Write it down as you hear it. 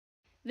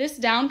This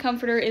down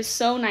comforter is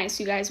so nice,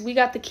 you guys. We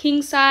got the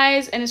king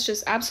size and it's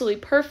just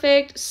absolutely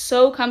perfect,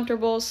 so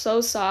comfortable,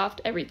 so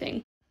soft,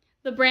 everything.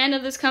 The brand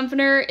of this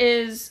comforter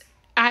is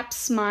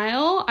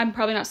APSMILE. I'm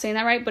probably not saying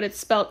that right, but it's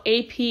spelled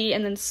AP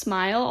and then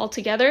smile all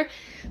together.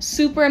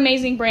 Super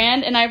amazing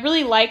brand, and I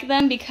really like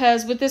them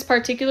because with this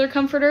particular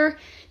comforter,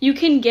 you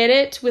can get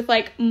it with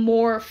like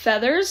more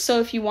feathers.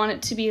 So if you want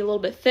it to be a little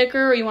bit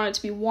thicker or you want it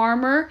to be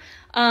warmer,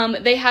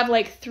 they have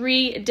like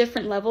 3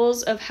 different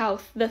levels of how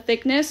the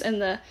thickness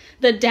and the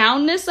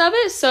downness of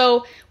it.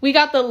 So we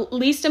got the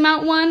least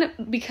amount one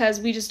because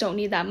we just don't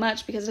need that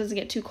much because it doesn't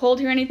get too cold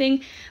here or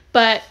anything.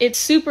 But it's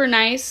super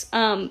nice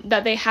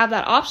that they have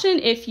that option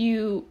if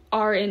you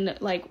are in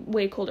like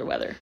way colder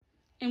weather.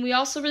 And we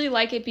also really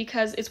like it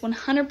because it's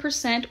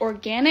 100%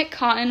 organic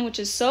cotton, which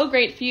is so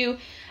great for you.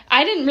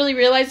 I didn't really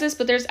realize this,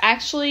 but there's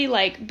actually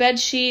like bed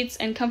sheets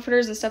and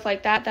comforters and stuff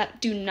like that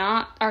that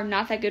are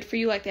not that good for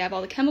you. Like they have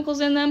all the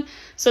chemicals in them.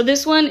 So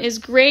this one is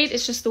great.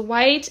 It's just the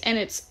white and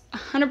it's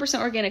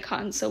 100% organic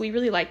cotton. So we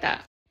really like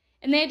that.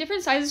 And they have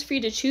different sizes for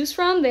you to choose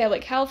from. They have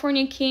like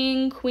California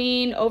king,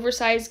 queen,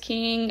 oversized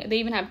king. They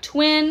even have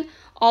twin,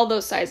 all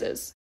those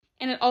sizes.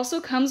 And it also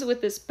comes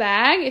with this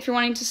bag if you're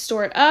wanting to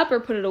store it up or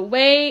put it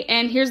away.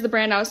 And here's the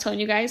brand I was telling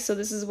you guys. So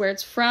this is where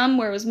it's from,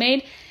 where it was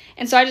made.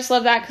 And so I just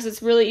love that because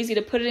it's really easy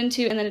to put it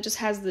into, and then it just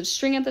has the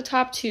string at the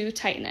top to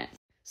tighten it.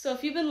 So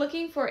if you've been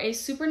looking for a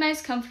super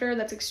nice comforter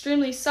that's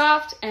extremely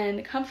soft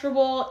and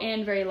comfortable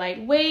and very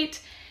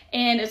lightweight,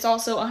 and it's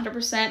also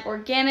 100%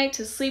 organic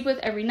to sleep with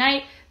every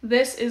night,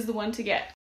 this is the one to get.